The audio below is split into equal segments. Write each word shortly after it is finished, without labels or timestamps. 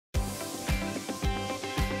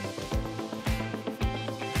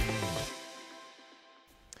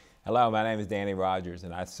Hello, my name is Danny Rogers,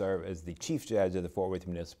 and I serve as the Chief Judge of the Fort Worth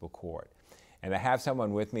Municipal Court. And I have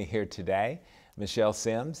someone with me here today. Michelle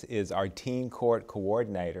Sims is our Teen Court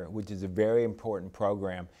Coordinator, which is a very important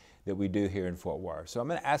program that we do here in Fort Worth. So I'm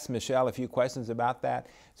going to ask Michelle a few questions about that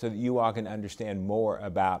so that you all can understand more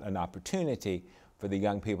about an opportunity for the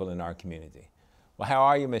young people in our community. Well, how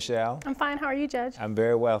are you, Michelle? I'm fine. How are you, Judge? I'm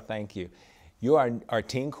very well, thank you. You are our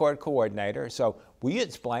Teen Court Coordinator, so will you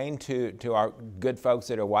explain to our good folks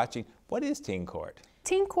that are watching, what is Teen Court?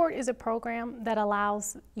 Teen Court is a program that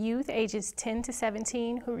allows youth ages 10 to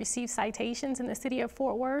 17 who receive citations in the city of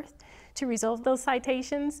Fort Worth to resolve those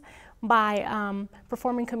citations by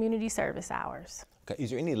performing community service hours. Okay.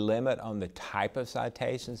 Is there any limit on the type of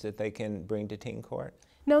citations that they can bring to Teen Court?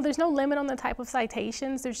 No, there's no limit on the type of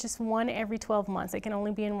citations. There's just one every 12 months. They can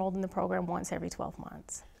only be enrolled in the program once every 12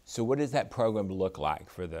 months. So what does that program look like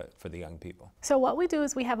for the young people? So what we do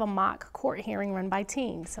is we have a mock court hearing run by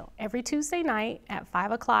teens. So every Tuesday night at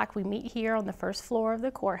 5 o'clock we meet here on the first floor of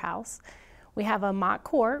the courthouse. We have a mock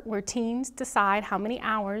court where teens decide how many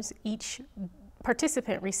hours each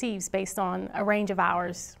participant receives based on a range of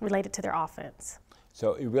hours related to their offense.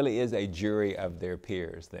 So it really is a jury of their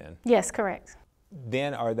peers then? Yes, correct.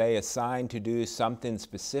 Then are they assigned to do something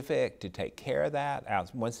specific to take care of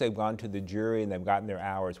that? Once they've gone to the jury and they've gotten their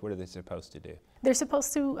hours, what are they supposed to do? They're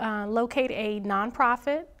supposed to locate a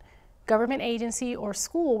nonprofit, government agency, or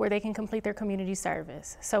school where they can complete their community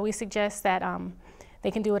service. So we suggest that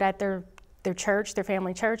they can do it at their church, their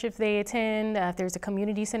family church if they attend, if there's a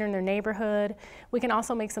community center in their neighborhood. We can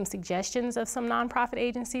also make some suggestions of some nonprofit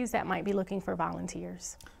agencies that might be looking for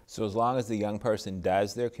volunteers. So as long as the young person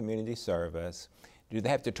does their community service, do they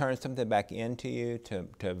have to turn something back into you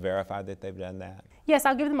to verify that they've done that? Yes,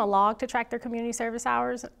 I'll give them a log to track their community service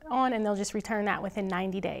hours on, and they'll just return that within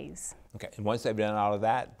 90 days. Okay, and once they've done all of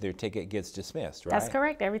that, their ticket gets dismissed, right? That's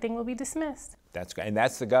correct. Everything will be dismissed. That's great, and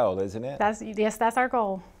that's the goal, isn't it? Yes, that's our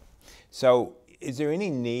goal. So is there any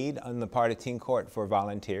need on the part of Teen Court for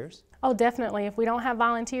volunteers? Oh, definitely. If we don't have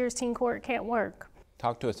volunteers, Teen Court can't work.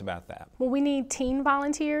 Talk to us about that. Well, we need teen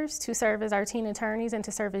volunteers to serve as our teen attorneys and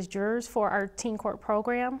to serve as jurors for our Teen Court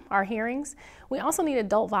program, our hearings. We also need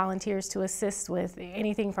adult volunteers to assist with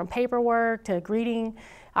anything from paperwork to greeting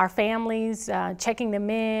our families, checking them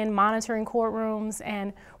in, monitoring courtrooms,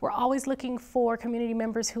 and we're always looking for community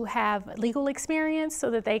members who have legal experience so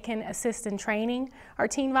that they can assist in training our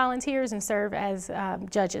teen volunteers and serve as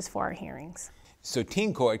judges for our hearings. So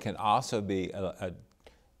Teen Court can also be a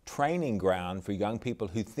training ground for young people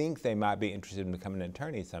who think they might be interested in becoming an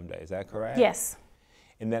attorney someday. Is that correct? Yes.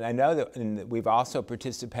 And then I know that we've also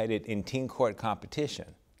participated in Teen Court competition.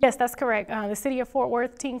 Yes, that's correct. The City of Fort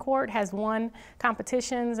Worth Teen Court has won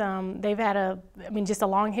competitions. They've had just a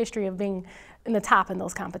long history of being in the top in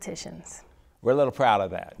those competitions. We're a little proud of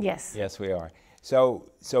that. Yes. Yes, we are. So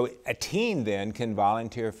a teen then can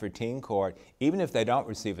volunteer for Teen Court even if they don't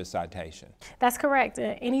receive a citation. That's correct.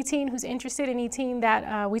 Any teen who's interested, any teen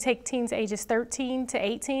that we take teens ages 13 to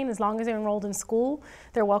 18, as long as they're enrolled in school,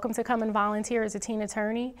 they're welcome to come and volunteer as a teen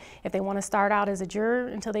attorney. If they want to start out as a juror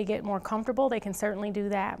until they get more comfortable, they can certainly do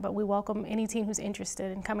that. But we welcome any teen who's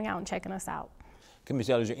interested in coming out and checking us out. Okay,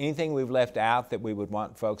 Michelle, is there anything we've left out that we would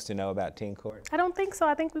want folks to know about Teen Court? I don't think so.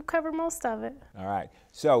 I think we've covered most of it. All right.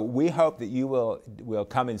 So we hope that you will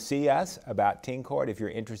come and see us about Teen Court if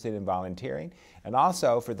you're interested in volunteering. And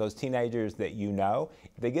also for those teenagers that you know,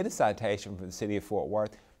 if they get a citation from the City of Fort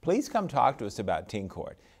Worth, please come talk to us about Teen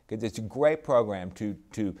Court, because it's a great program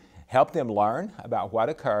to help them learn about what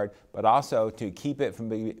occurred, but also to keep it from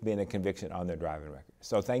being a conviction on their driving record.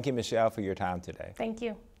 So thank you, Michelle, for your time today. Thank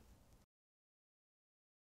you.